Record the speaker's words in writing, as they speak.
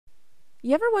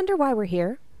You ever wonder why we're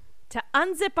here? To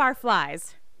unzip our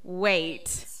flies.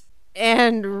 Wait.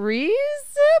 And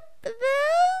re-zip them?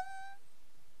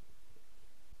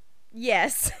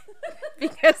 Yes.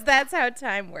 Because that's how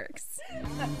time works.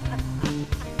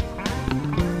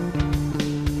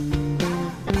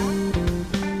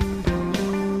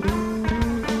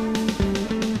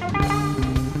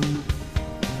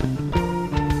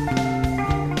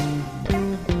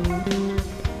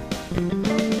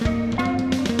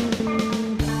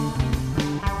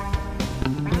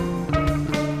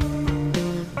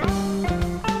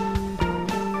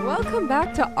 Welcome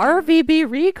back to RVB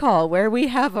Recall, where we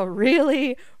have a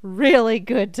really, really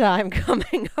good time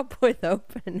coming up with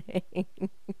openings.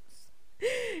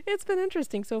 It's been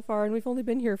interesting so far, and we've only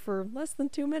been here for less than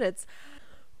 2 minutes.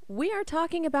 We are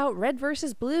talking about Red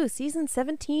vs. Blue, Season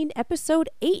 17, Episode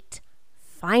 8.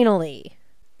 Finally.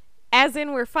 As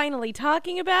in we're finally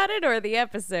talking about it, or the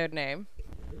episode name?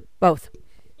 Both.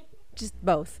 Just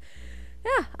both.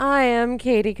 Yeah, I am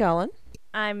Katie Cullen.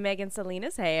 I'm Megan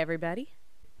Salinas. Hey, everybody.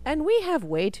 And we have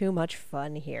way too much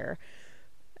fun here.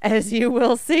 As you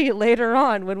will see later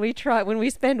on when we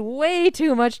spend way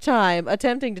too much time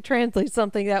attempting to translate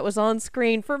something that was on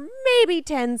screen for maybe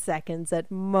 10 seconds at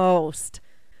most.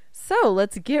 So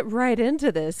let's get right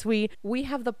into this. We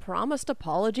have the promised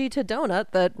apology to Donut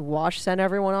that Wash sent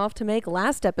everyone off to make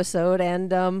last episode,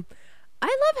 and I love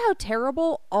how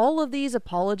terrible all of these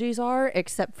apologies are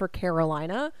except for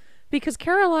Carolina. Because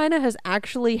Carolina has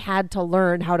actually had to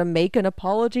learn how to make an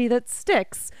apology that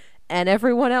sticks, and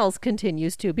everyone else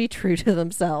continues to be true to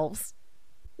themselves.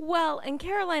 Well, and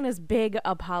Carolina's big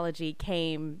apology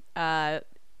came, I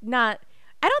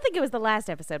don't think it was the last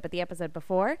episode, but the episode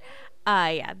before.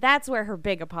 Yeah, that's where her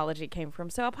big apology came from.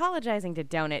 So apologizing to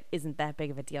Donut isn't that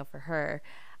big of a deal for her.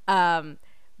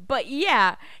 But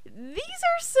yeah, these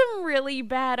are some really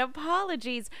bad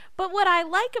apologies. But what I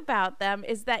like about them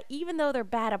is that even though they're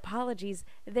bad apologies,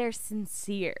 they're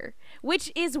sincere,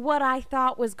 which is what I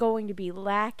thought was going to be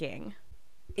lacking.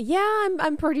 Yeah,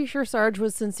 I'm pretty sure Sarge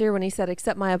was sincere when he said,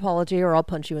 "Accept my apology or I'll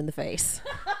punch you in the face."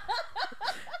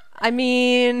 I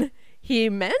mean, he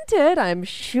meant it, I'm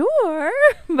sure,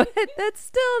 but that's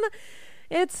still...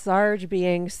 It's Sarge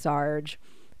being Sarge.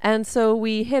 And so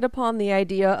we hit upon the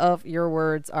idea of your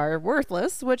words are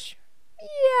worthless, which,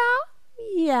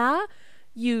 yeah,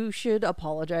 you should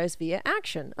apologize via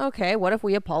action. Okay, what if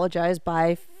we apologize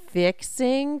by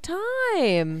fixing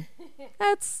time?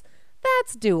 That's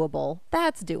doable.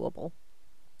 That's doable.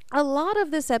 A lot of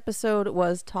this episode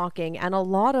was talking, and a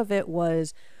lot of it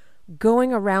was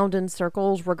going around in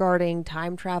circles regarding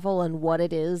time travel and what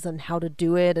it is and how to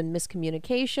do it and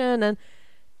miscommunication and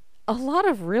a lot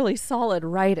of really solid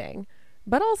writing,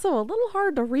 but also a little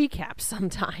hard to recap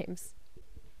sometimes.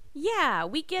 Yeah,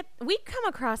 we come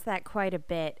across that quite a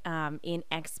bit in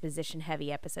exposition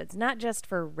heavy episodes, not just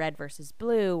for Red versus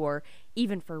Blue or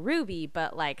even for Ruby,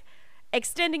 but like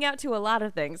extending out to a lot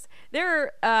of things.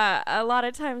 There are a lot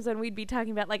of times when we'd be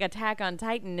talking about like Attack on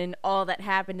Titan and all that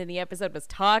happened in the episode was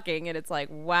talking, and it's like,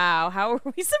 wow, how are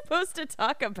we supposed to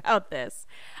talk about this?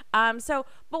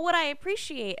 But what I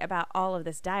appreciate about all of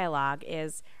this dialogue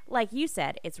is, like you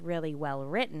said, it's really well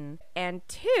written, and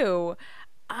two,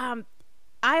 I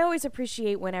always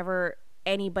appreciate whenever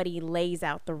anybody lays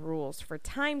out the rules for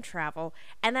time travel,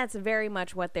 and that's very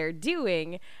much what they're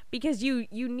doing, because you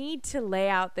need to lay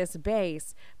out this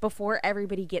base before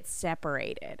everybody gets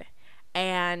separated.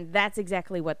 And that's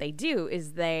exactly what they do,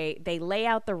 is they lay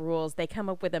out the rules, they come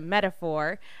up with a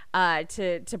metaphor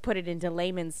to put it into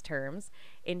layman's terms,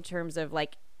 in terms of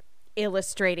like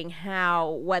illustrating how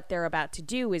what they're about to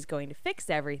do is going to fix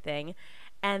everything,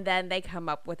 and then they come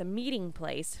up with a meeting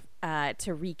place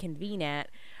to reconvene at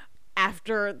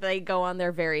after they go on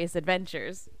their various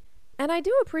adventures. And I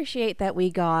do appreciate that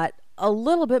we got a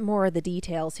little bit more of the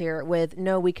details here with,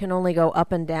 no, we can only go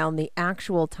up and down the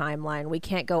actual timeline. We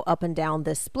can't go up and down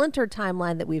this splintered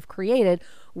timeline that we've created.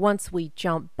 Once we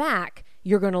jump back,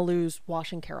 you're going to lose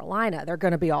Wash and Carolina. They're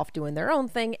going to be off doing their own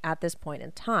thing at this point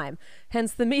in time.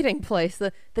 Hence the meeting place.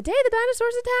 The day the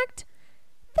dinosaurs attacked?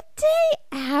 The day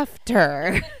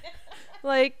after.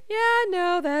 Like, yeah,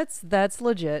 no, that's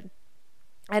legit.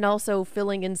 And also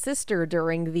filling in sister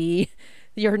during the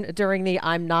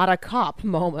I'm not a cop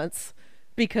moments,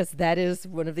 because that is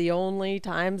one of the only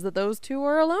times that those two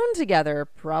are alone together.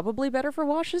 Probably better for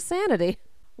Wash's sanity.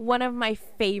 One of my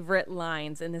favorite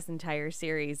lines in this entire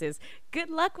series is, "Good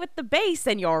luck with the base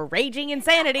and your raging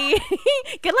insanity."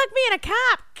 Good luck being a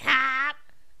cop.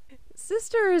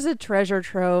 Sister is a treasure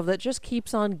trove that just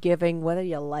keeps on giving, whether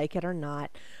you like it or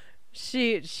not.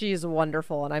 She's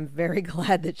wonderful, and I'm very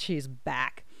glad that she's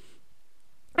back.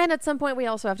 And at some point, we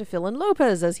also have to fill in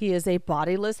Lopez, as he is a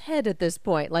bodiless head at this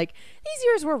point. Like, these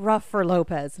years were rough for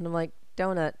Lopez. And I'm like,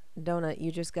 Donut,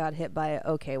 you just got hit by it.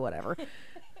 Okay, whatever.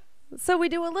 So we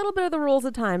do a little bit of the rules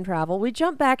of time travel. We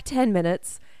jump back 10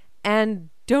 minutes, and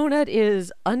Donut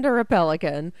is under a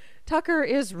pelican. Tucker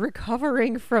is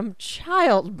recovering from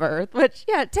childbirth, which,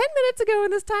 yeah, 10 minutes ago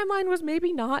in this timeline was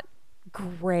maybe not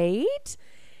great.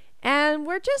 And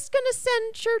we're just going to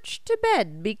send Church to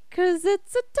bed because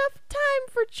it's a tough time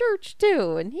for Church,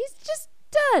 too. And he's just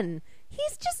done.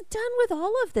 He's just done with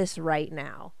all of this right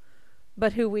now.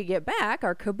 But who we get back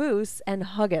are Caboose and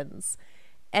Huggins.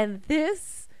 And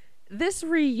this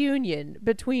reunion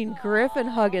between Griff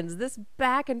and Huggins, this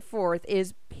back and forth,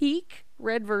 is peak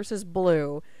Red versus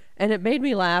Blue. And it made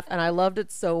me laugh, and I loved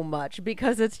it so much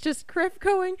because it's just Griff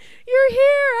going, "You're here,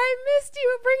 I missed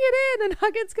you, bring it in," and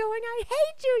Huggins going, "I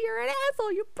hate you, you're an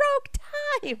asshole, you broke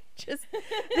time." Just,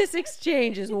 this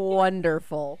exchange is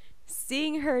wonderful.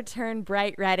 Seeing her turn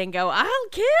bright red and go, "I'll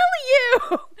kill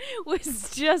you,"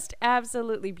 was just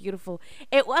absolutely beautiful.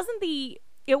 It wasn't the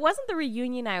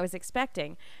reunion I was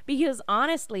expecting, because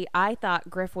honestly, I thought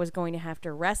Griff was going to have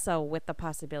to wrestle with the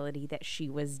possibility that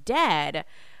she was dead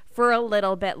for a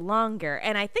little bit longer.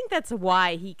 And I think that's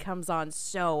why he comes on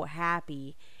so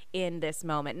happy in this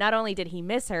moment. Not only did he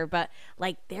miss her, but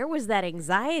like there was that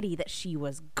anxiety that she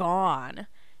was gone.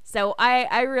 So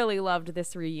I really loved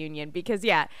this reunion because,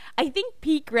 yeah, I think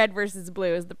peak Red versus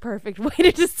Blue is the perfect way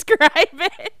to describe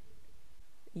it.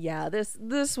 Yeah,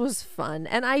 this was fun.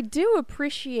 And I do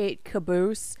appreciate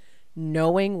Caboose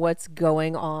knowing what's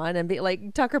going on and be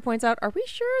like, Tucker points out, are we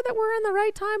sure that we're in the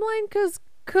right timeline? Because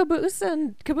Caboose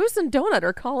and Donut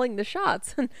are calling the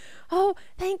shots. And, oh,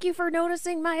 thank you for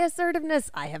noticing my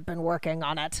assertiveness. I have been working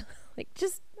on it. Like,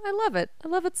 just, I love it. I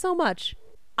love it so much.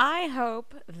 I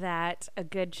hope that a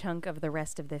good chunk of the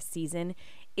rest of this season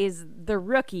is the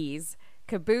rookies,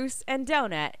 Caboose and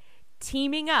Donut,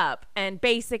 teaming up and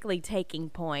basically taking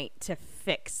point to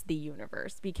fix the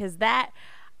universe. Because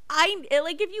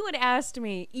if you had asked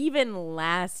me even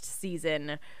last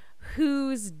season,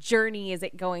 whose journey is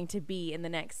it going to be in the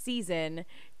next season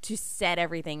to set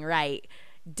everything right,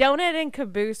 Donut and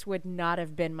Caboose would not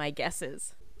have been my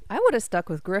guesses. I would have stuck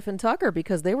with Griff and Tucker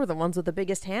because they were the ones with the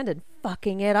biggest hand in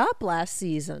fucking it up last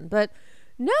season. But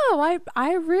no,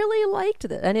 I really liked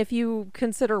it. And if you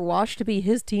consider Wash to be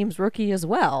his team's rookie as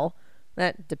well,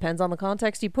 that depends on the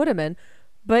context you put him in.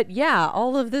 But yeah,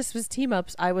 all of this was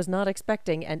team-ups I was not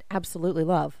expecting and absolutely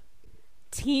love.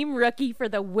 Team rookie for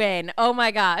the win. Oh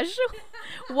my gosh.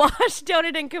 Wash,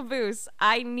 Donut, and Caboose.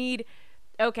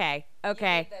 Okay. You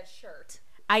need that shirt.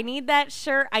 I need that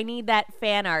shirt. I need that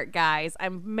fan art, guys.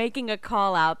 I'm making a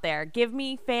call out there. Give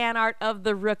me fan art of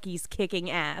the rookies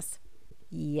kicking ass.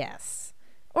 Yes.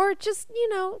 Or just,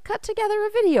 cut together a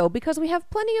video because we have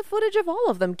plenty of footage of all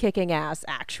of them kicking ass,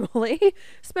 actually.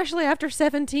 Especially after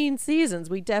 17 seasons.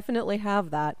 We definitely have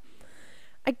that.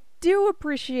 I do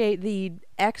appreciate the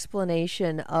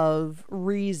explanation of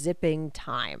re-zipping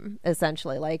time,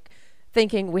 essentially. Like,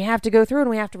 thinking we have to go through and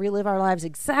we have to relive our lives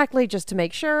exactly just to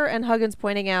make sure. And Huggins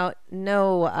pointing out,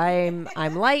 no, I'm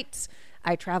light.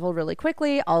 I travel really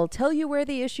quickly. I'll tell you where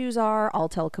the issues are. I'll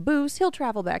tell Caboose. He'll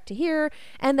travel back to here.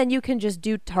 And then you can just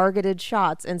do targeted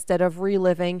shots instead of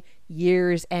reliving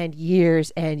years and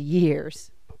years and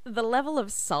years. The level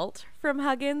of salt from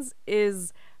Huggins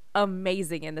is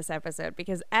amazing in this episode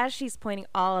because as she's pointing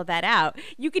all of that out,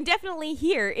 you can definitely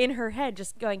hear in her head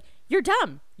just going, "You're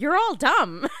dumb. You're all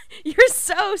dumb. You're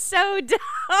so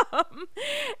dumb."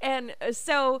 And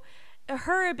so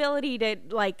her ability to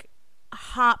like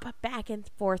hop back and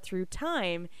forth through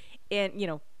time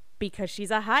and, because she's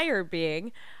a higher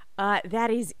being, that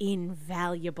is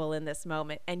invaluable in this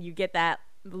moment. And you get that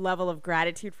level of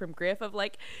gratitude from Griff of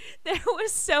like, there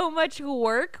was so much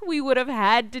work we would have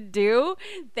had to do.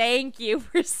 Thank you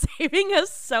for saving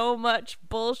us so much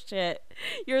bullshit.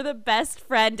 You're the best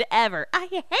friend ever. I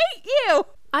hate you.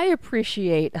 I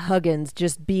appreciate Huggins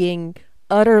just being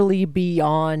utterly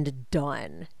beyond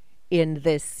done in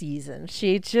this season.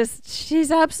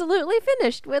 She's absolutely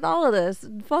finished with all of this.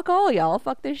 Fuck all y'all.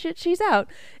 Fuck this shit. She's out.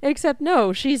 Except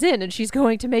no, she's in and she's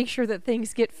going to make sure that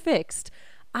things get fixed.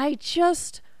 I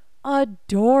just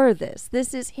adore this.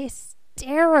 This is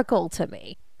hysterical to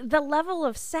me. The level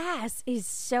of sass is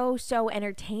so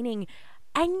entertaining,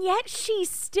 and yet she's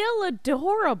still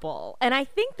adorable. And I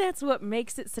think that's what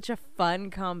makes it such a fun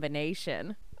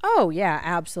combination. Oh, yeah,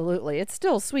 absolutely. It's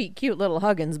still sweet, cute little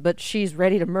Huggins, but she's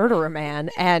ready to murder a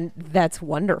man, and that's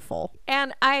wonderful.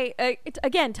 And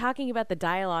again, talking about the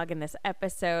dialogue in this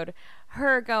episode,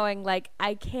 her going like,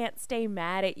 I can't stay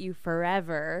mad at you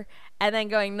forever. And then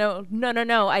going, no, no, no,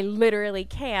 no, I literally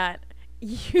can't.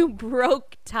 You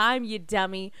broke time, you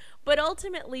dummy. But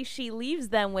ultimately, she leaves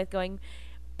them with going,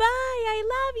 bye, I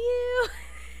love you.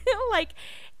 Like,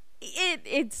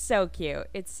 it's so cute.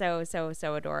 It's so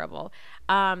adorable.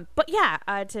 But yeah,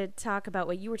 to talk about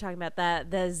what you were talking about,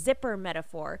 the zipper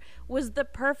metaphor was the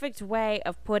perfect way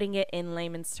of putting it in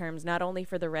layman's terms, not only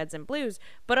for the Reds and Blues,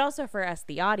 but also for us,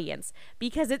 the audience,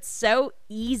 because it's so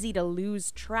easy to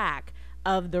lose track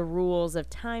of the rules of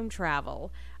time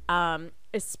travel.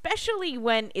 Especially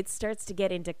when it starts to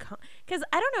get into, because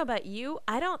I don't know about you,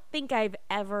 I don't think I've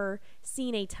ever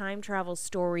seen a time travel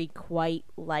story quite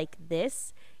like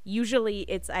this. Usually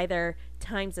it's either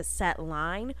time's a set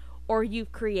line or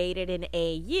you've created an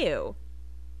AU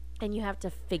and you have to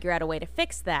figure out a way to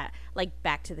fix that, like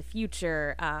Back to the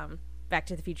Future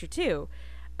 2,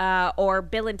 or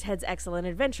Bill and Ted's Excellent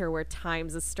Adventure, where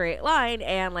time's a straight line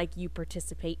and like you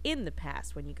participate in the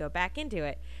past when you go back into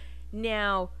it.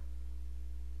 Now,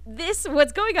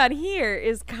 what's going on here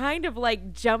is kind of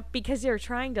like jump, because you're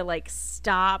trying to like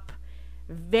stop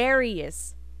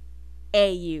various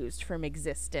AUs from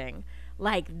existing.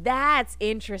 Like, that's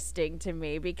interesting to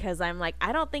me, because I'm like,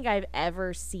 I don't think I've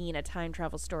ever seen a time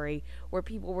travel story where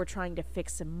people were trying to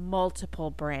fix multiple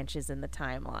branches in the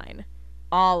timeline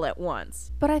all at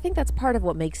once. But I think that's part of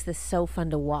what makes this so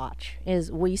fun to watch,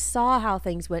 is we saw how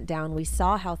things went down, we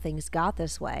saw how things got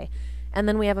this way, and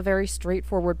then we have a very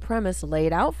straightforward premise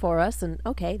laid out for us, and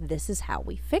okay, this is how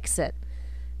we fix it.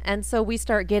 And so we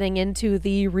start getting into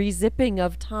the rezipping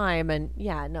of time, and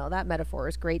yeah, no, that metaphor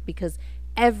is great, because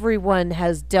everyone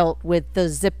has dealt with the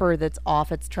zipper that's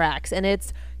off its tracks, and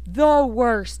it's the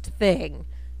worst thing,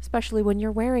 especially when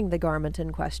you're wearing the garment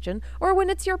in question, or when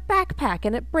it's your backpack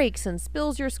and it breaks and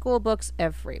spills your school books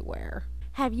everywhere.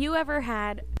 Have you ever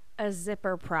had a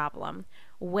zipper problem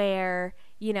where,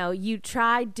 you know, you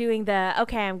tried doing the,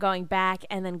 okay, I'm going back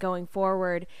and then going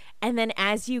forward, and then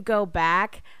as you go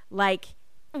back, like,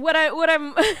 what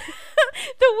I'm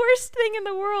the worst thing in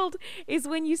the world is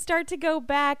when you start to go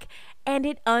back and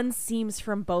it unseams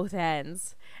from both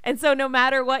ends. And so no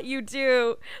matter what you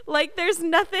do, like, there's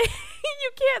nothing,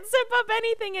 you can't zip up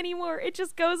anything anymore. It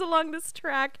just goes along this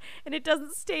track and it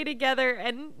doesn't stay together.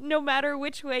 And no matter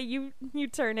which way you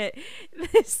turn it,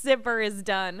 this zipper is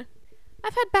done.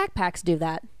 I've had backpacks do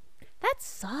that. That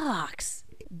sucks.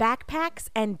 Backpacks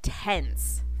and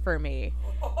tents for me.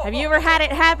 Have you ever had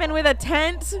it happen with a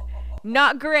tent?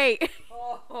 Not great.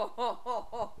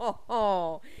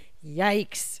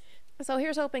 Yikes. So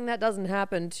here's hoping that doesn't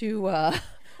happen to our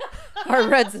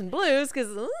Reds and Blues,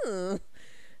 because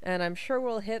and I'm sure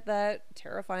we'll hit that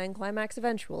terrifying climax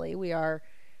eventually. We are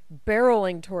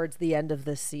barreling towards the end of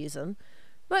this season.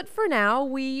 But for now,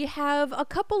 we have a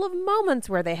couple of moments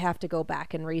where they have to go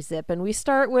back and rezip. And we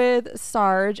start with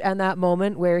Sarge and that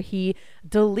moment where he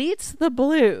deletes the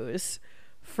Blues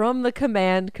from the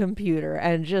command computer.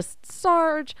 And just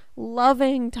Sarge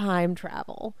loving time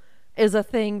travel is a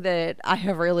thing that I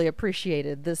have really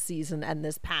appreciated this season and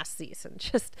this past season.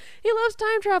 Just, he loves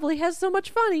time travel. He has so much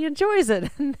fun. He enjoys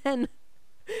it. And then,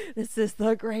 this is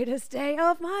the greatest day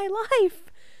of my life.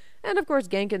 And of course,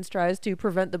 Genkins tries to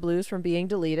prevent the Blues from being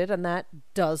deleted, and that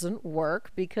doesn't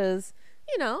work because,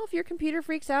 you know, if your computer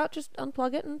freaks out, just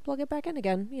unplug it and plug it back in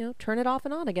again. You know, turn it off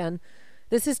and on again.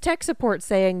 This is tech support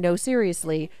saying, no,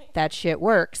 seriously, that shit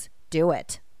works. Do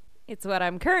it. It's what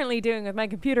I'm currently doing with my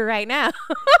computer right now.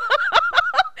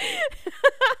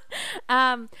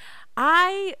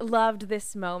 I loved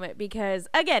this moment because,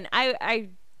 again,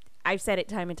 I've said it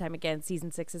time and time again,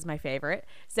 season 6 is my favorite.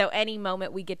 So any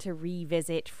moment we get to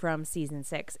revisit from season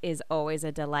 6 is always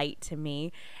a delight to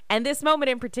me. And this moment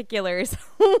in particular is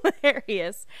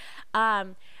hilarious.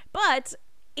 But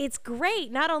it's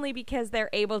great, not only because they're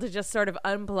able to just sort of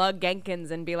unplug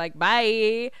Genkins and be like,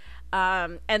 bye.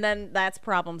 And then that's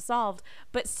problem solved.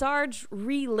 But Sarge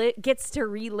gets to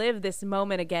relive this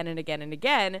moment again and again and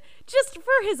again, just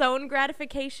for his own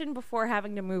gratification before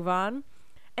having to move on.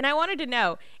 And I wanted to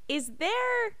know, is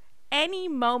there any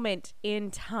moment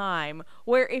in time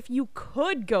where if you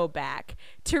could go back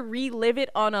to relive it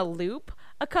on a loop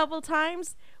a couple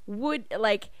times,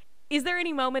 is there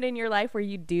any moment in your life where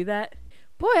you'd do that?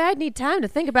 Boy, I'd need time to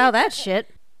think about that shit.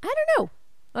 I don't know.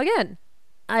 Again,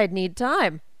 I'd need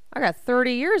time. I got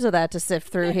 30 years of that to sift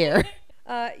through here.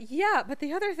 Yeah, but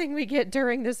the other thing we get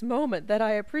during this moment that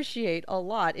I appreciate a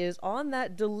lot is on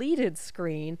that deleted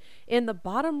screen in the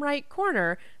bottom right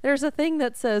corner, there's a thing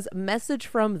that says message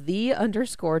from the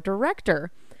underscore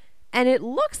director. And it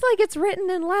looks like it's written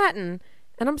in Latin,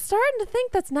 and I'm starting to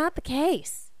think that's not the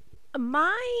case.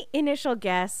 My initial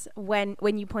guess when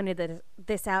you pointed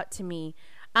this out to me,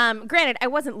 granted, I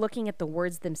wasn't looking at the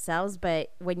words themselves,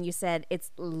 but when you said it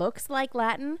looks like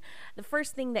Latin, the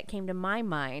first thing that came to my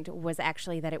mind was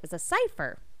actually that it was a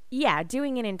cipher. Yeah,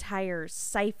 doing an entire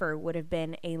cipher would have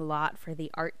been a lot for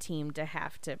the art team to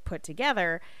have to put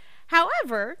together.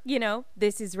 However,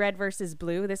 this is Red versus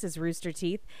Blue. This is Rooster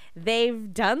Teeth.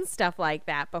 They've done stuff like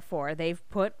that before. They've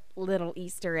put little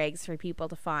Easter eggs for people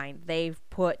to find. They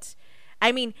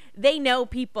know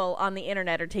people on the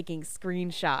internet are taking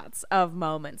screenshots of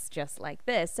moments just like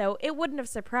this. So it wouldn't have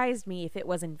surprised me if it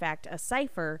was in fact a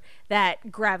cipher that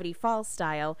Gravity Falls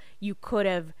style you could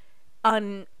have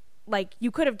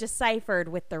deciphered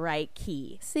with the right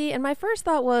key. See, and my first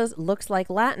thought was, looks like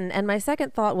Latin, and my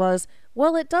second thought was,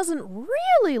 well, it doesn't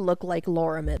really look like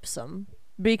lorem ipsum,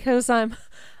 because I'm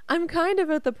kind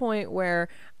of at the point where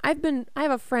I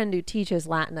have a friend who teaches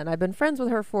Latin, and I've been friends with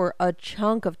her for a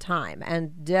chunk of time,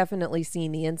 and definitely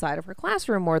seen the inside of her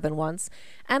classroom more than once,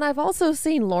 and I've also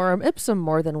seen lorem ipsum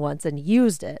more than once and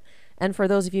used it. And for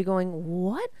those of you going,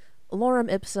 what?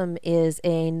 Lorem ipsum is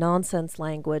a nonsense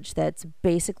language that's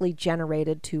basically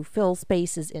generated to fill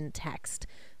spaces in text.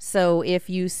 So if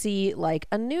you see like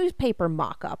a newspaper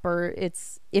mock-up, or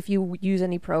if you use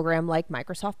any program like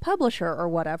Microsoft Publisher or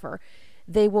whatever,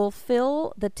 they will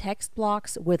fill the text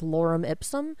blocks with lorem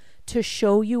ipsum to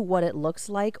show you what it looks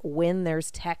like when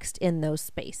there's text in those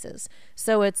spaces.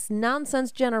 So it's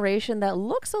nonsense generation that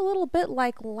looks a little bit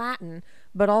like Latin,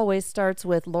 but always starts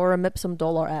with lorem ipsum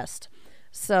dolor est.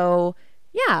 So,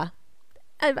 yeah,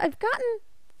 I've gotten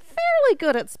fairly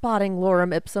good at spotting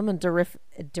lorem ipsum and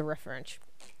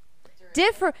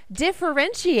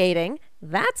differentiating,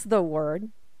 that's the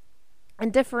word,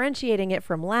 and differentiating it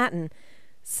from Latin.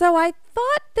 So I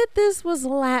thought that this was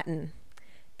Latin,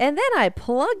 and then I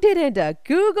plugged it into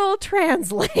Google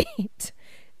Translate,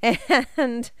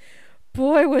 and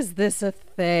boy, was this a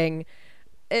thing.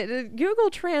 Google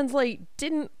Translate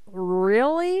didn't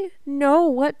really know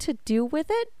what to do with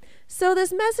it. So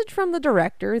this message from the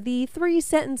director, the 3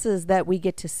 sentences that we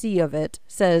get to see of it,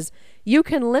 says, "You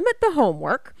can limit the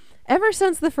homework, ever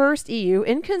since the first EU,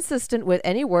 inconsistent with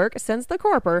any work since the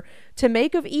Corper, to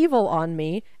make of evil on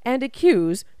me, and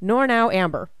accuse, nor now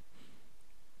Amber."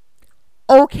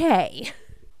 Okay.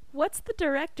 What's the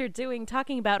director doing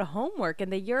talking about homework in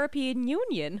the European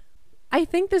Union? I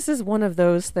think this is one of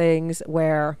those things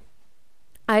where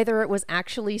either it was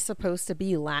actually supposed to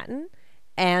be Latin,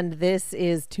 and this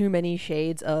is too many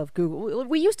shades of Google.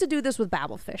 We used to do this with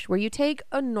Babelfish, where you take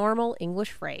a normal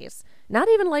English phrase, not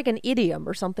even like an idiom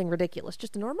or something ridiculous,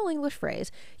 just a normal English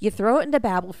phrase, you throw it into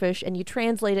Babelfish and you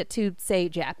translate it to, say,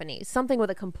 Japanese, something with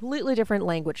a completely different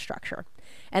language structure.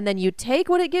 And then you take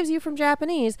what it gives you from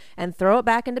Japanese and throw it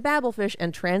back into Babelfish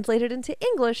and translate it into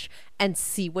English and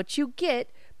see what you get,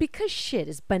 because shit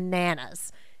is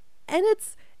bananas. And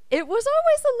it was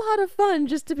always a lot of fun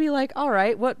just to be like, all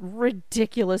right, what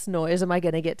ridiculous noise am I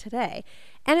going to get today?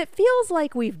 And it feels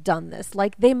like we've done this.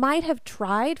 Like they might have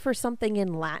tried for something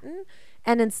in Latin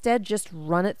and instead just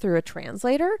run it through a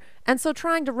translator. And so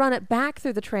trying to run it back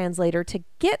through the translator to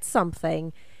get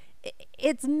something,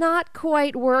 it's not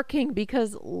quite working,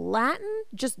 because Latin,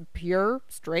 just pure,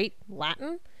 straight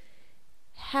Latin,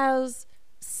 has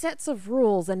sets of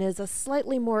rules and is a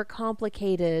slightly more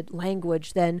complicated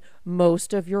language than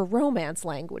most of your Romance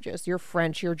languages, your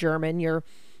French, your German, your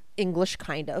English,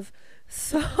 kind of.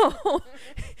 So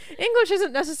English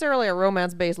isn't necessarily a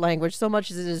Romance-based language so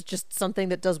much as it is just something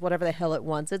that does whatever the hell it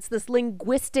wants. It's this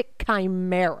linguistic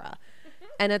chimera,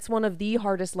 and it's one of the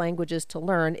hardest languages to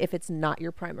learn if it's not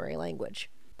your primary language.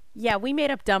 Yeah, we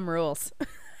made up dumb rules.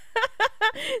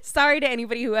 Sorry to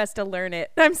anybody who has to learn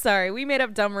it. I'm sorry, we made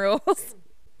up dumb rules.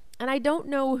 And I don't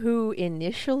know who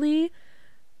initially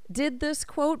did this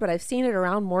quote, but I've seen it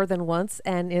around more than once,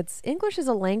 and it's English is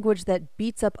a language that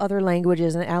beats up other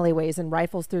languages in alleyways and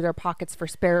rifles through their pockets for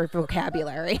spare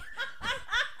vocabulary.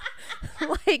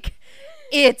 Like,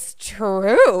 it's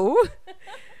true.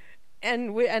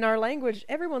 And our language,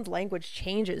 everyone's language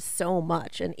changes so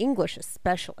much, and English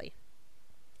especially.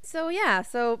 So yeah,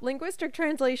 so linguistic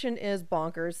translation is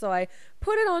bonkers. So I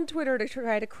put it on Twitter to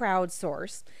try to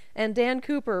crowdsource. And Dan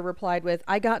Cooper replied with,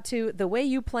 "I got to the way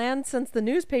you planned since the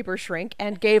newspaper shrink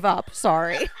and gave up,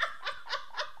 sorry."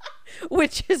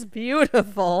 Which is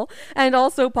beautiful. And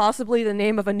also possibly the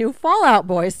name of a new Fall Out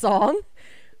Boy song.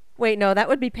 Wait, no, that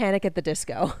would be Panic at the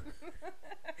Disco.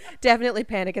 Definitely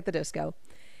Panic at the Disco.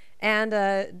 And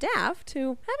Daft, who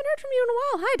haven't heard from you in a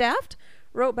while, hi Daft,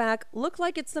 wrote back, look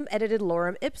like it's some edited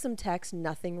lorem ipsum text,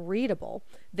 nothing readable.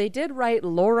 They did write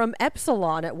lorem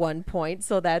epsilon at one point,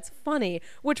 so that's funny,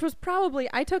 which was probably,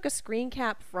 I took a screen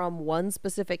cap from one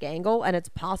specific angle, and it's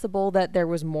possible that there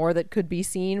was more that could be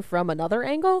seen from another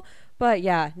angle, but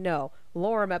yeah, no,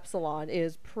 lorem epsilon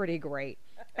is pretty great.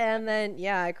 And then,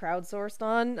 yeah, I crowdsourced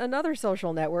on another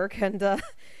social network, and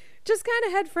just kind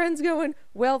of had friends going,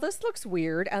 well, this looks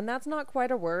weird, and that's not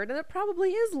quite a word, and it probably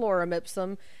is lorem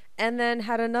ipsum. And then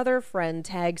had another friend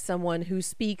tag someone who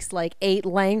speaks like 8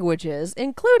 languages,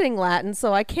 including Latin,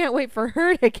 so I can't wait for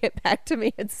her to get back to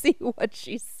me and see what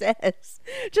she says.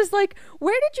 Just like,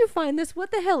 where did you find this?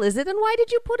 What the hell is it? And why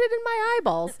did you put it in my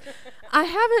eyeballs? I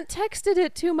haven't texted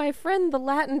it to my friend, the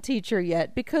Latin teacher,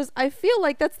 yet, because I feel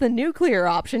like that's the nuclear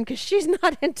option, because she's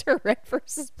not into Red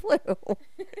versus Blue. And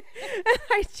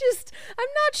I'm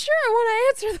not sure I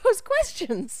want to answer those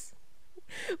questions.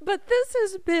 But this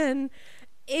has been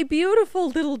a beautiful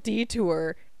little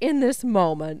detour in this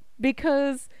moment,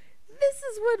 because this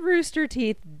is what Rooster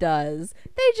Teeth does.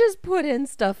 They just put in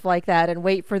stuff like that and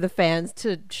wait for the fans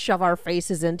to shove our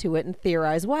faces into it and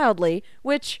theorize wildly,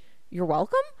 which, you're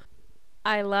welcome.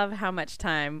 I love how much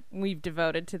time we've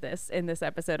devoted to this in this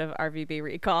episode of RVB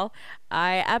Recall.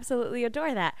 I absolutely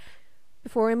adore that.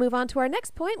 Before we move on to our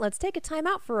next point, let's take a time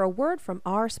out for a word from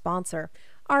our sponsor.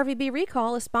 RVB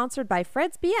Recall is sponsored by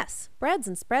Fred's BS, Breads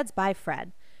and Spreads by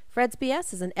Fred. Fred's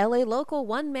BS is an LA local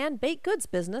one-man baked goods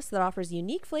business that offers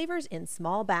unique flavors in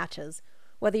small batches.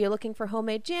 Whether you're looking for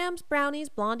homemade jams, brownies,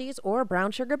 blondies, or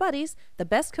brown sugar buddies, the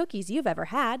best cookies you've ever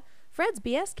had, Fred's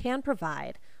BS can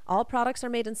provide. All products are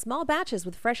made in small batches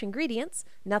with fresh ingredients,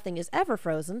 nothing is ever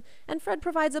frozen, and Fred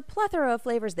provides a plethora of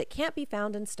flavors that can't be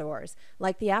found in stores,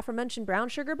 like the aforementioned brown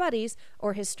sugar buddies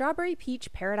or his strawberry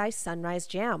peach paradise sunrise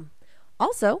jam.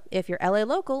 Also, if you're LA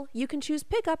local, you can choose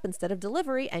pickup instead of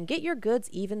delivery and get your goods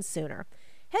even sooner.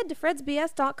 Head to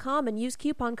fredsbs.com and use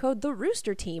coupon code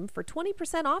TheRoosterTeam for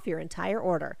 20% off your entire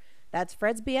order. That's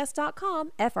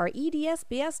fredsbs.com,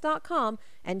 FREDSBS.com,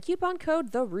 and coupon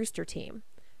code TheRoosterTeam.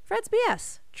 Fred's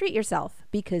BS, treat yourself,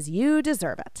 because you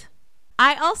deserve it.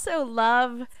 I also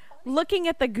love looking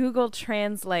at the Google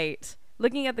Translate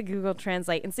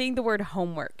and seeing the word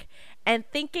homework and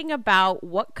thinking about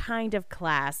what kind of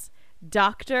class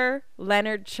Dr.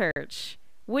 Leonard Church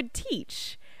would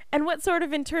teach and what sort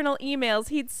of internal emails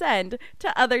he'd send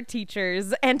to other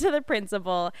teachers and to the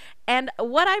principal. And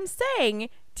what I'm saying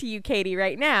to you, Katie,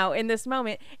 right now in this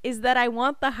moment is that I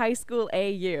want the high school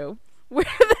AU where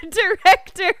the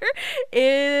director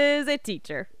is a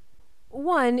teacher.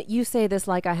 One, you say this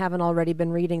like I haven't already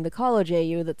been reading the college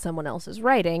AU that someone else is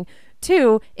writing.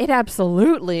 2, it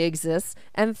absolutely exists.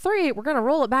 And 3, we're going to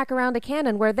roll it back around to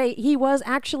canon where he was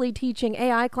actually teaching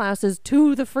AI classes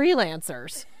to the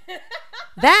freelancers.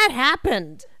 That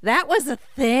happened. That was a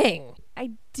thing.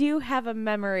 I do have a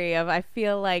memory of, I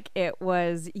feel like it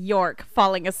was York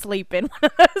falling asleep in one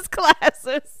of those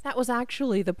classes. That was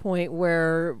actually the point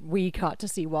where we got to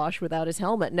see Wash without his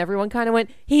helmet, and everyone kind of went,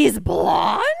 he's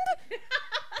blonde?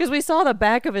 Because we saw the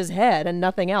back of his head and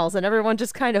nothing else, and everyone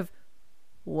just kind of,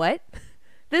 what?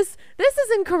 This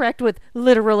is incorrect with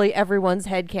literally everyone's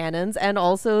headcanons and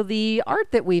also the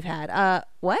art that we've had.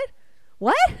 What?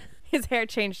 His hair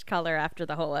changed color after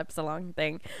the whole Epsilon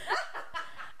thing.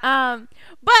 But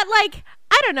like,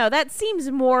 I don't know, that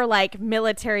seems more like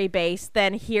military based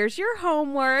than here's your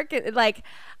homework. Like,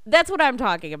 that's what I'm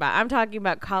talking about. I'm talking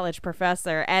about college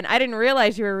professor, and I didn't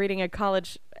realize you were reading a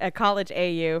college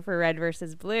AU for Red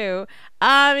versus Blue.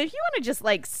 If you want to just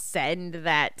like send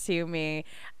that to me,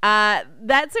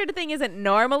 that sort of thing isn't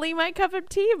normally my cup of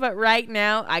tea, but right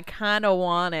now I kind of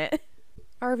want it.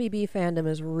 RVB fandom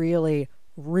is really,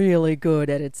 really good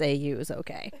at its AUs,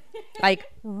 okay?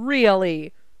 Like,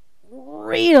 really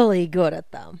good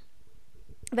at them.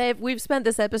 We've spent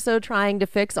this episode trying to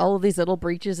fix all of these little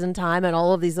breaches in time and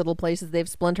all of these little places they've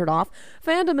splintered off.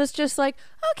 Fandom is just like,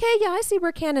 okay, yeah, I see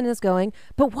where canon is going,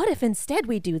 but what if instead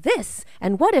we do this?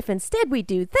 And what if instead we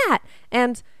do that?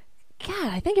 And, God,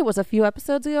 I think it was a few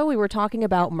episodes ago we were talking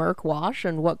about Merc Wash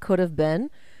and what could have been,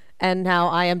 and how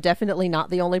I am definitely not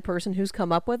the only person who's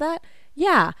come up with that.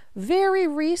 Yeah, very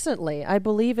recently, I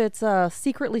believe it's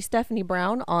Secretly Stephanie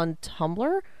Brown on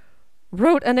Tumblr,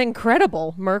 wrote an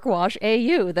incredible Merkwash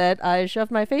AU that I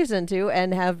shoved my face into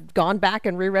and have gone back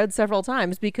and reread several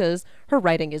times because her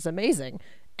writing is amazing.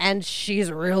 And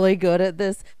she's really good at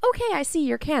this, okay, I see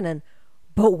your canon,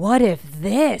 but what if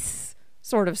this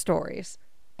sort of stories?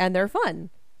 And they're fun.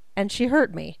 And she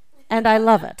hurt me. And I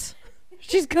love it.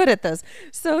 She's good at this.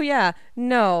 So yeah,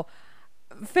 no.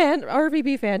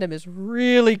 RVB fandom is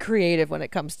really creative when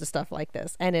it comes to stuff like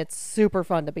this, and it's super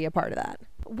fun to be a part of that.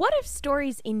 What if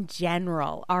stories in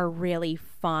general are really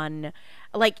fun?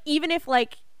 Like, even if,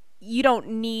 like, you don't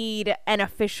need an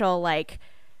official, like,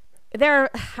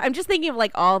 I'm just thinking of,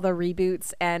 like, all the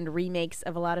reboots and remakes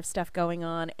of a lot of stuff going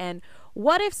on, and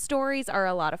what if stories are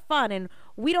a lot of fun, and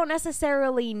we don't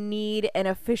necessarily need an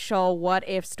official what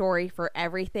if story for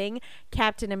everything.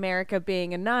 Captain America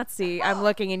being a Nazi, I'm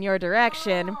looking in your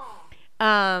direction.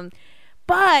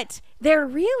 But they're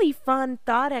really fun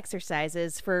thought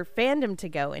exercises for fandom to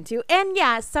go into. And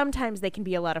yeah, sometimes they can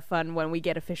be a lot of fun when we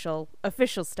get official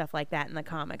stuff like that in the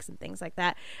comics and things like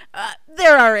that.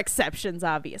 There are exceptions,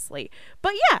 obviously.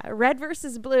 But yeah, Red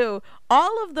versus Blue,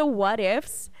 all of the what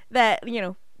ifs that, you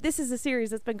know, this is a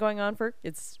series that's been going on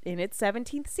it's in its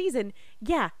 17th season.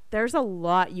 Yeah, there's a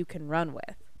lot you can run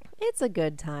with. It's a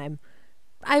good time.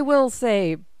 I will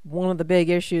say one of the big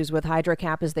issues with Hydra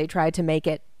Cap is they tried to make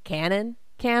it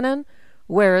canon,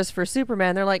 whereas for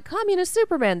Superman, they're like, communist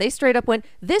Superman. They straight up went,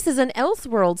 this is an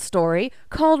Elseworld story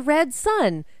called Red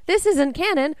Sun. This isn't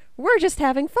canon. We're just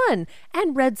having fun.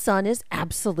 And Red Sun is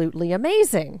absolutely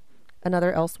amazing.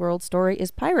 Another Elseworld story is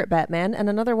Pirate Batman, and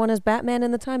another one is Batman in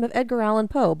the time of Edgar Allan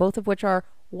Poe, both of which are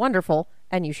wonderful,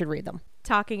 and you should read them.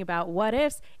 Talking about what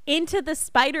ifs, Into the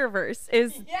Spider-Verse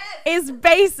is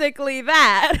basically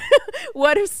that.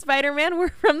 What if Spider-Man were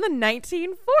from the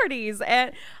 1940s?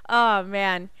 And oh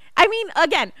man, I mean,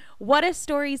 again, what if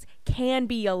stories can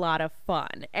be a lot of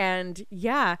fun, and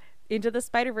yeah, Into the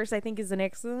Spider-Verse I think is an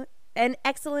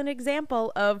excellent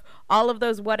example of all of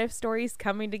those what if stories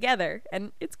coming together,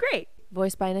 and it's great.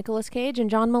 Voiced by Nicolas Cage and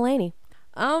John Mulaney.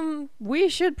 We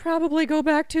should probably go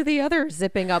back to the other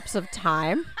zipping ups of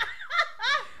time.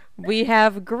 We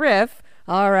have Griff.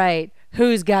 All right,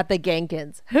 who's got the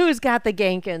Genkins?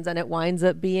 And it winds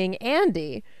up being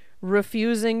Andy,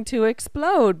 refusing to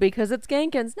explode because it's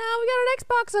Genkins. Now we got an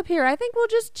Xbox up here. I think we'll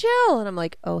just chill. And I'm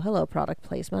like, oh, hello, product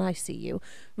placement. I see you.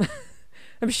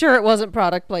 I'm sure it wasn't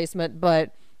product placement,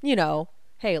 but, you know,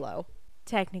 Halo.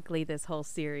 Technically, this whole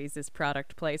series is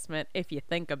product placement, if you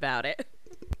think about it.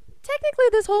 Technically,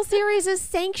 this whole series is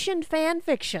sanctioned fan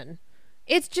fiction.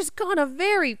 It's just gone a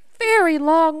very, very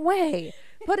long way.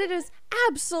 But it is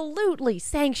absolutely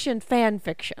sanctioned fan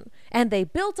fiction. And they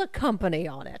built a company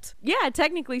on it. Yeah,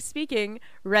 technically speaking,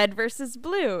 Red versus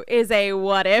Blue is a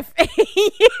what if.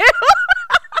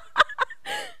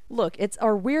 Look, it's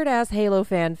our weird-ass Halo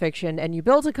fan fiction, and you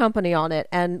built a company on it,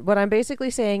 and what I'm basically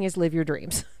saying is live your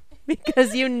dreams.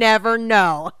 Because you never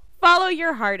know. Follow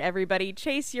your heart, everybody.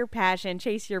 Chase your passion.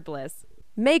 Chase your bliss.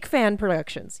 Make fan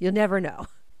productions. You'll never know.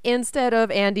 Instead of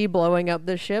Andy blowing up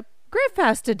the ship, Griff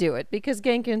has to do it, because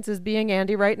Genkins is being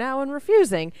Andy right now and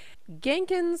refusing.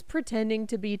 Genkins pretending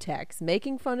to be Tex,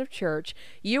 making fun of church.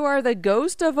 You are the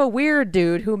ghost of a weird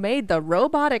dude who made the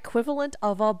robot equivalent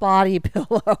of a body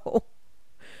pillow.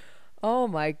 Oh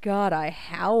my god, I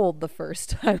howled the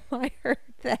first time I heard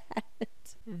that.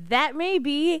 That may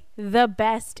be the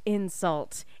best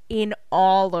insult in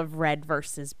all of Red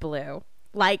versus Blue.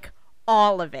 Like,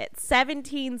 all of it.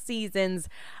 17 seasons.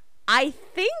 I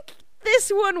think this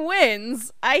one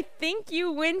wins. I think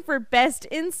you win for best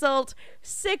insult.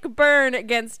 Sick burn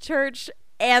against Church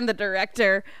and the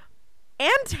director.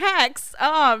 And Tex.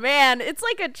 Oh man, it's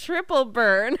like a triple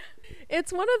burn.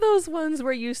 It's one of those ones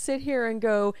where you sit here and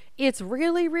go, it's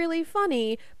really, really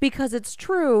funny because it's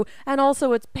true, and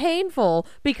also it's painful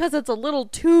because it's a little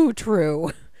too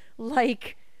true.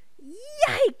 Like,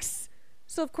 yikes!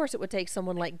 So of course it would take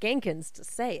someone like Genkins to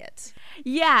say it.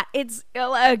 Yeah, it's,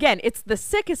 again, it's the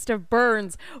sickest of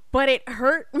burns, but it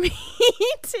hurt me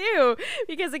too.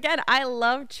 Because again, I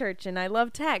love Church and I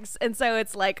love Tex, and so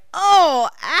it's like, oh,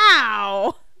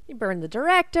 ow! He burned the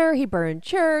director, he burned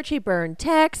Church, he burned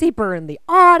Tex, he burned the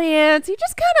audience. He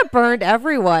just kind of burned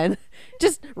everyone.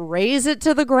 Just raze it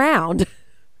to the ground.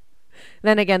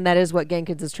 Then again, that is what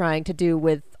Genkins is trying to do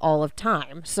with all of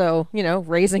time. So, you know,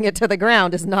 raising it to the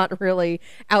ground is not really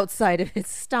outside of his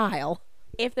style.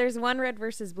 If there's one Red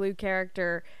versus Blue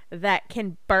character that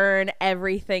can burn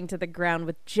everything to the ground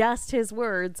with just his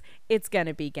words, it's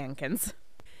gonna be Genkins.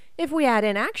 If we add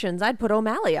in actions, I'd put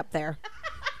O'Malley up there.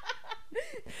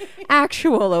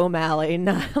 Actual O'Malley,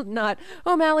 not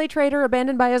O'Malley, traitor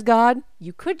abandoned by his god.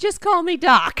 You could just call me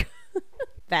Doc.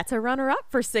 That's a runner-up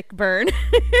for sick burn.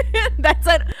 That's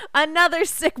another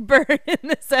sick burn in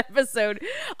this episode.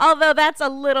 Although that's a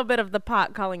little bit of the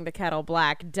pot calling the kettle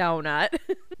black donut.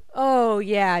 Oh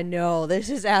yeah, no, this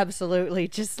is absolutely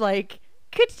just like,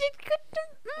 maybe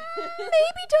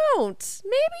don't.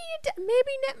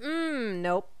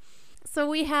 Nope. So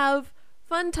we have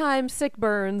Fun times, sick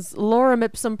burns, lorem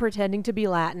ipsum pretending to be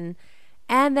Latin.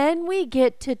 And then we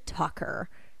get to Tucker.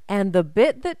 And the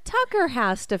bit that Tucker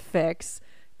has to fix,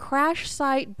 crash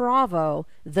site Bravo,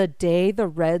 the day the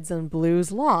Reds and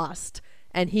Blues lost.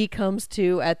 And he comes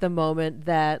to at the moment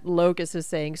that Locus is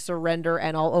saying surrender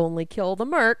and I'll only kill the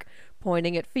merc,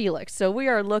 pointing at Felix. So we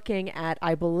are looking at,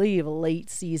 I believe, late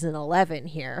season 11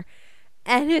 here.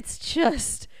 And it's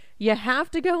just, you have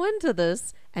to go into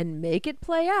this and make it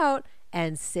play out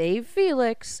and save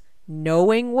Felix,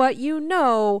 knowing what you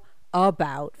know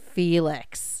about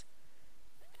Felix.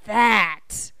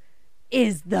 That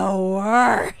is the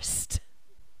worst.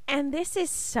 And this is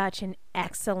such an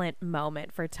excellent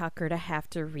moment for Tucker to have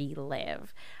to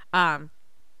relive.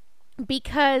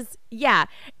 Because, yeah,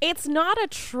 it's not a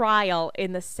trial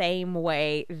in the same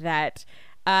way that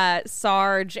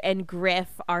Sarge and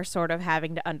Griff are sort of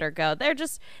having to undergo. They're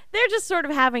just sort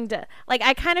of having to, like,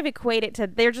 I kind of equate it to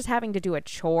they're just having to do a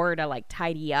chore to, like,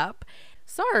 tidy up.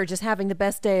 Sarge is having the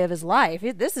best day of his life.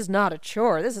 This is not a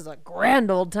chore. This is a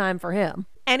grand old time for him.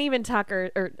 And even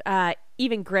Tucker, or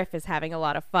even Griff is having a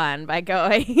lot of fun by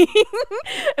going,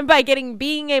 by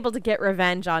being able to get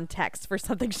revenge on Tex for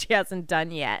something she hasn't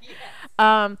done yet.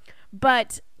 Yes.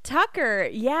 But Tucker,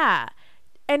 yeah.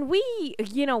 And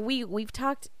we've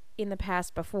talked in the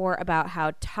past before about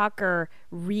how Tucker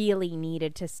really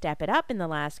needed to step it up in the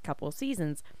last couple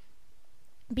seasons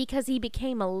because he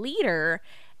became a leader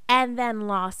and then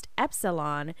lost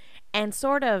Epsilon and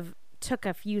sort of took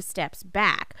a few steps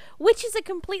back, which is a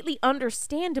completely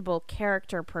understandable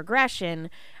character progression.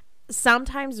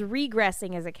 Sometimes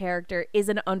regressing as a character is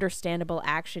an understandable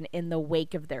action in the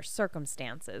wake of their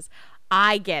circumstances.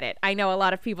 I get it. I know a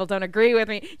lot of people don't agree with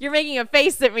me. You're making a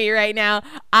face at me right now.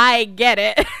 I get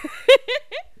it.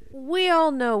 We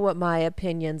all know what my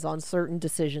opinions on certain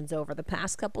decisions over the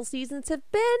past couple seasons have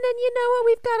been, and you know what?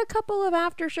 We've got a couple of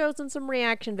after shows and some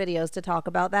reaction videos to talk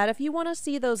about that if you want to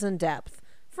see those in depth.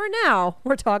 For now,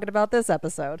 we're talking about this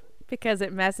episode. Because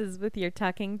it messes with your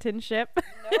Tuckington ship?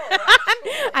 No.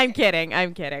 I'm kidding.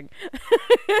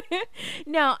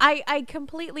 No, I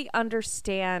completely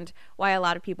understand why a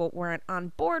lot of people weren't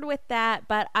on board with that,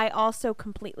 but I also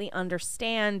completely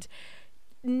understand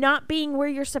not being where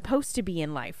you're supposed to be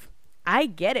in life. I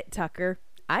get it, Tucker.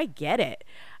 I get it.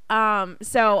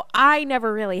 So I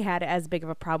never really had as big of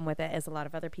a problem with it as a lot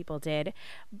of other people did.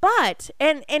 But,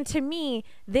 and to me,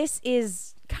 this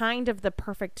is kind of the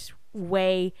perfect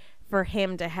way for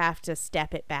him to have to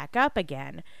step it back up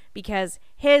again, because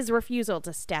his refusal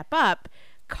to step up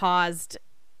caused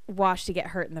Wash to get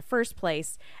hurt in the first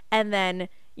place, and then,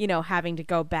 having to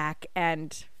go back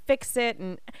and fix it.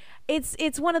 And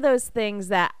it's one of those things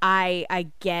that I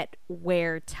get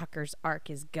where Tucker's arc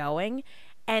is going.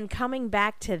 And coming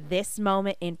back to this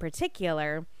moment in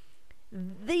particular,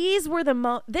 this was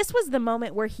the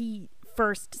moment where he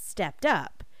first stepped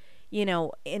up,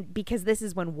 because this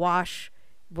is when Wash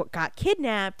got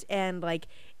kidnapped, and like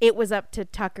it was up to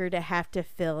Tucker to have to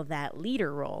fill that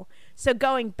leader role. So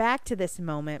going back to this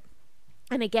moment,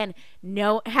 and again,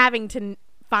 having to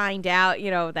find out,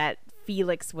 that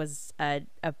Felix was a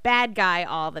bad guy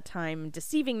all the time,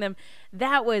 deceiving them,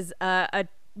 that was a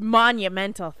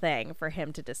monumental thing for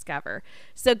him to discover.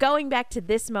 So going back to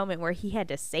this moment where he had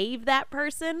to save that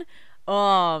person,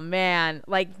 oh man,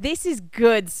 like this is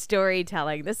good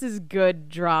storytelling. This is good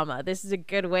drama. This is a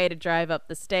good way to drive up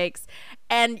the stakes.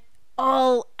 And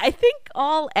I think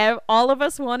all of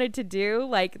us wanted to do,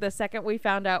 like the second we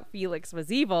found out Felix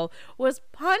was evil, was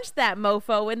punch that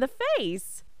mofo in the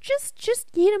face. Just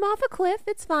yeet him off a cliff.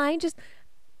 It's fine.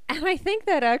 And I think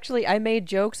that actually I made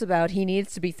jokes about he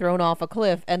needs to be thrown off a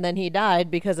cliff, and then he died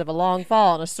because of a long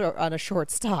fall on a short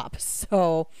stop.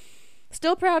 So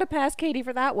still proud of past Katie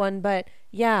for that one. But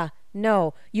yeah,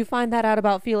 no, you find that out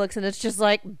about Felix and it's just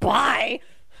like, bye.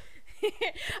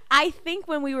 I think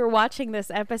when we were watching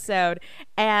this episode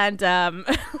and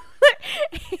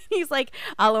he's like,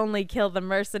 I'll only kill the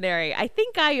mercenary, I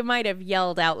think I might have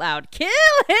yelled out loud, kill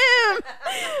him,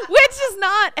 which is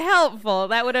not helpful.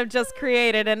 That would have just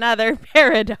created another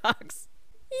paradox.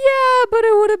 Yeah, but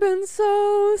it would have been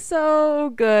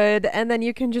so good. And then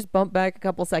you can just bump back a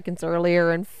couple seconds earlier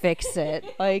and fix it.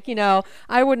 Like,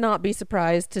 I would not be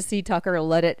surprised to see Tucker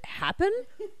let it happen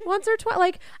once or twice.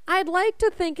 Like, I'd like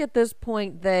to think at this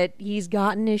point that he's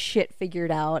gotten his shit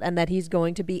figured out and that he's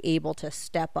going to be able to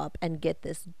step up and get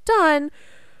this done.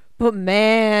 But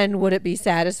man, would it be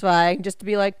satisfying just to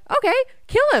be like, okay,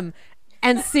 kill him.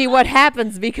 And see what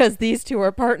happens, because these two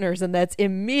are partners, and that's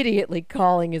immediately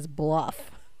calling his bluff.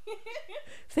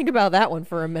 Think about that one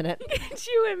for a minute. Could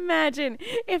you imagine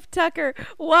if Tucker,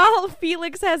 while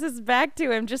Felix has his back to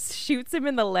him, just shoots him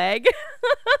in the leg?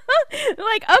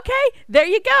 Like, okay, there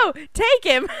you go. Take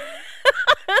him.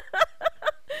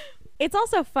 It's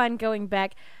also fun going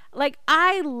back. Like,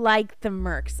 I like the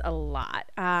Mercs a lot.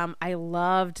 I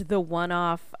loved the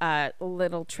one-off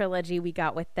little trilogy we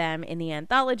got with them in the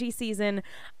anthology season.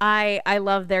 I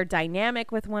love their dynamic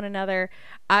with one another.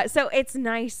 So it's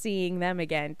nice seeing them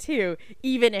again, too,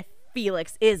 even if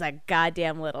Felix is a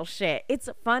goddamn little shit. It's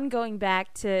fun going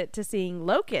back to seeing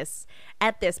Locus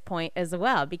at this point as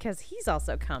well, because he's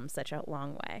also come such a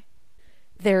long way.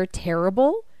 They're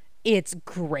terrible. It's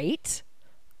great.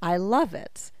 I love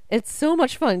it. It's so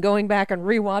much fun going back and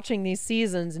rewatching these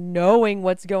seasons, knowing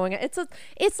what's going on.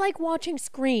 It's like watching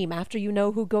Scream after you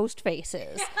know who Ghostface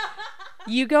is.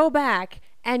 You go back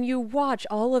and you watch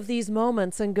all of these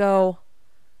moments and go,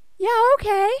 yeah,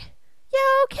 okay.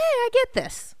 Yeah, okay, I get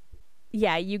this.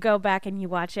 Yeah, you go back and you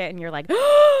watch it and you're like,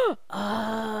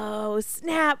 oh,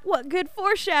 snap, what good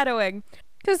foreshadowing.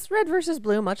 Because Red versus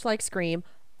Blue, much like Scream,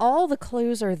 all the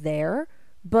clues are there,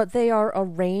 but they are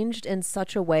arranged in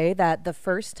such a way that the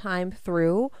first time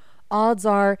through, odds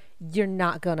are you're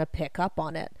not going to pick up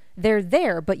on it. They're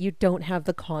there, but you don't have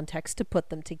the context to put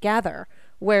them together.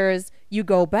 Whereas you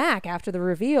go back after the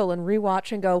reveal and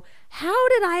rewatch and go, how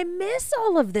did I miss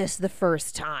all of this the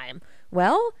first time?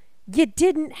 Well, you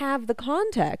didn't have the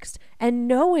context, and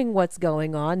knowing what's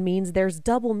going on means there's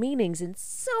double meanings in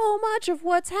so much of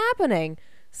what's happening.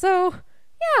 So,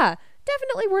 yeah,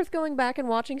 definitely worth going back and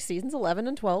watching seasons 11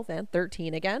 and 12 and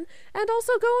 13 again, and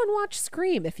also go and watch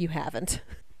Scream if you haven't.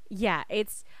 Yeah,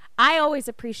 I always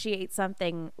appreciate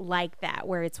something like that,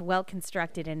 where it's well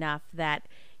constructed enough that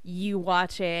you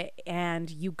watch it and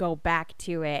you go back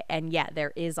to it, and yeah,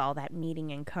 there is all that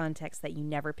meaning and context that you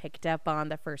never picked up on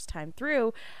the first time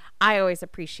through. I always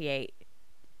appreciate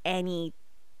any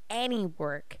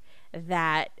work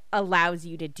that allows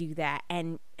you to do that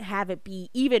and have it be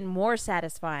even more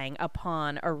satisfying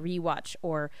upon a rewatch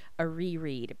or a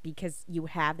reread, because you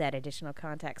have that additional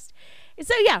context.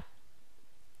 So yeah.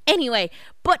 Anyway,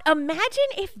 but imagine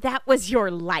if that was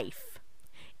your life.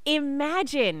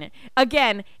 Imagine,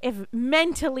 again, if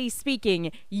mentally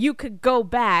speaking, you could go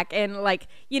back and, like,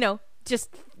 you know,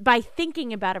 just by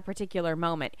thinking about a particular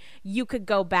moment, you could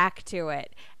go back to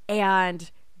it and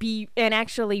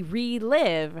actually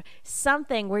relive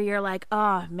something where you're like,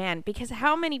 oh man, because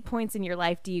how many points in your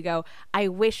life do you go, I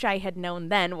wish I had known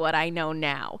then what I know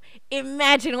now?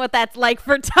 Imagine what that's like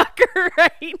for Tucker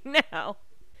right now.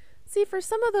 See, for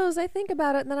some of those, I think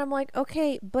about it and then I'm like,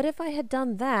 okay, but if I had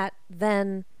done that,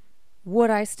 then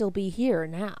would I still be here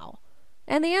now?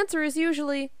 And the answer is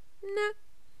usually,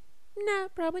 nah,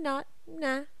 probably not,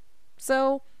 nah.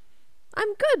 So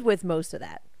I'm good with most of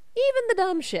that. Even the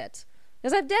dumb shit.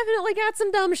 Because I've definitely got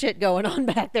some dumb shit going on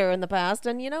back there in the past.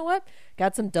 And you know what?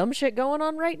 Got some dumb shit going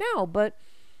on right now. But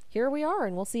here we are,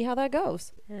 and we'll see how that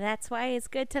goes. That's why it's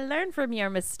good to learn from your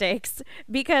mistakes,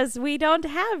 because we don't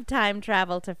have time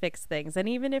travel to fix things. And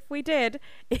even if we did,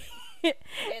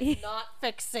 it's not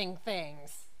fixing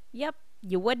things. Yep,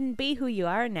 you wouldn't be who you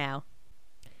are now.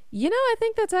 You know, I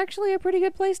think that's actually a pretty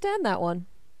good place to end that one.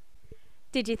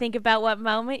 Did you think about what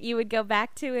moment you would go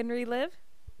back to and relive?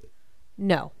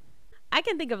 No. I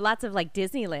can think of lots of, like,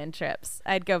 Disneyland trips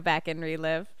I'd go back and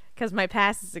relive, because my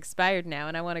pass is expired now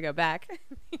and I want to go back.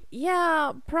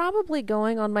 Yeah, probably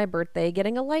going on my birthday,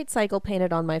 getting a light cycle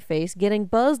painted on my face, getting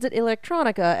buzzed at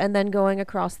Electronica, and then going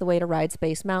across the way to ride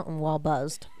Space Mountain while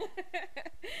buzzed.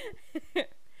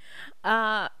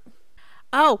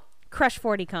 Crush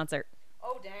 40 concert.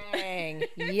 Oh, dang.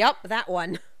 Yep, that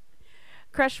one.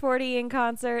 Crush 40 in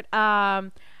concert.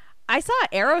 I saw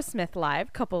Aerosmith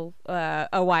live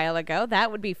a while ago.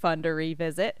 That would be fun to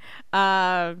revisit.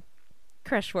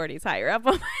 Crush 40's higher up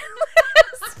on my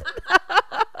list.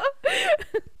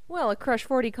 Well, a Crush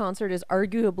 40 concert is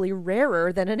arguably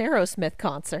rarer than an Aerosmith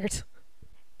concert.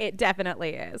 It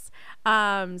definitely is.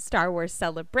 Star Wars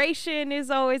Celebration is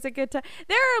always a good time.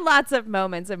 There are lots of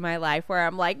moments in my life where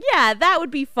I'm like, yeah, that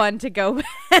would be fun to go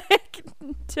back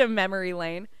to memory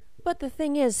lane. But the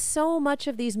thing is, so much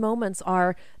of these moments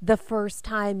are the first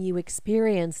time you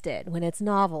experienced it, when it's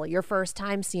novel, your first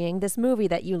time seeing this movie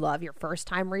that you love, your first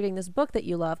time reading this book that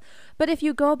you love. But if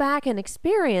you go back and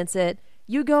experience it,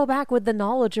 you go back with the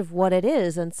knowledge of what it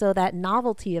is, and so that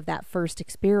novelty of that first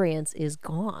experience is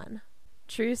gone.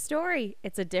 True story.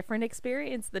 It's a different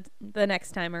experience the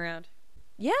next time around.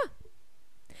 Yeah.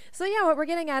 So yeah, what we're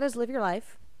getting at is live your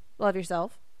life, love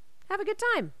yourself, have a good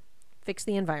time, fix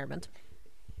the environment.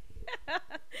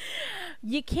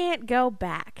 You can't go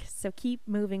back, so keep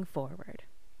moving forward.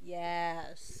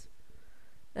 Yes.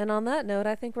 And on that note,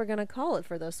 I think we're going to call it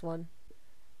for this one.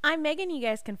 I'm Megan. You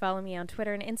guys can follow me on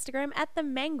Twitter and Instagram at The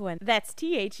Menguin. That's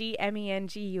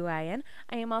TheMenguin.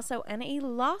 I am also on a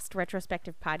Lost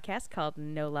retrospective podcast called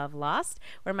No Love Lost,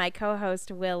 where my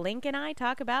co-host Will Link and I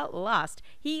talk about Lost.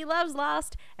 He loves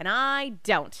Lost, and I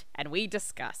don't, and we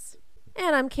discuss.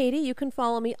 And I'm Katie. You can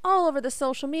follow me all over the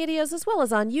social medias as well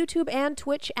as on YouTube and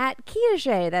Twitch at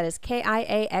Kiaxet. That is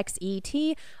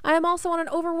Kiaxet. I am also on an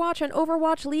Overwatch and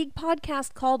Overwatch League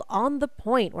podcast called On the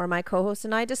Point, where my co-host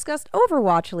and I discussed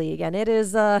Overwatch League. And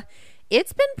it's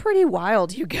been pretty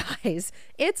wild, you guys.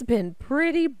 It's been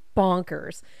pretty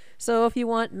bonkers. So if you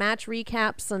want match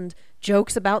recaps and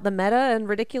jokes about the meta and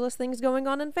ridiculous things going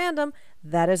on in fandom,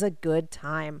 that is a good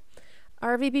time.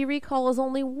 RVB Recall is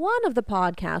only one of the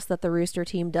podcasts that the Rooster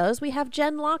Team does. We have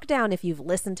Gen Lockdown. If you've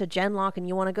listened to Gen Lock and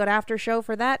you want a good after show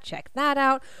for that, check that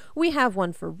out. We have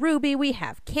one for Ruby. We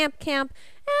have Camp, and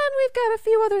we've got a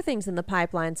few other things in the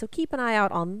pipeline, so keep an eye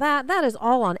out on that. That is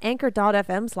all on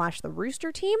anchor.fm/the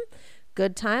Rooster Team.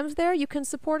 Good times there. You can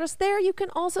support us there. You can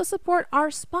also support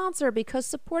our sponsor, because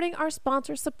supporting our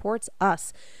sponsor supports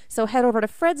us. So head over to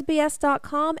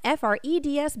fredsbs.com,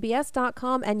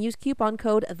 fredsbs.com, and use coupon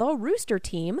code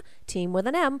TheRoosterTeam, team with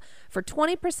an M, for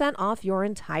 20% off your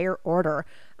entire order.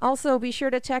 Also, be sure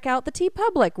to check out the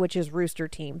TeePublic, which is Rooster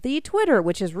Team, the Twitter,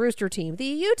 which is Rooster Team,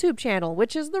 the YouTube channel,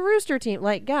 which is the Rooster Team.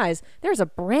 Like, guys, there's a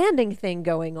branding thing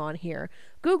going on here.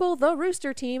 Google the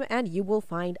Rooster Team and you will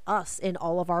find us in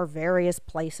all of our various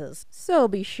places. So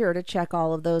be sure to check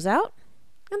all of those out.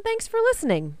 And thanks for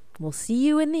listening. We'll see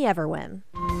you in the Everwhen.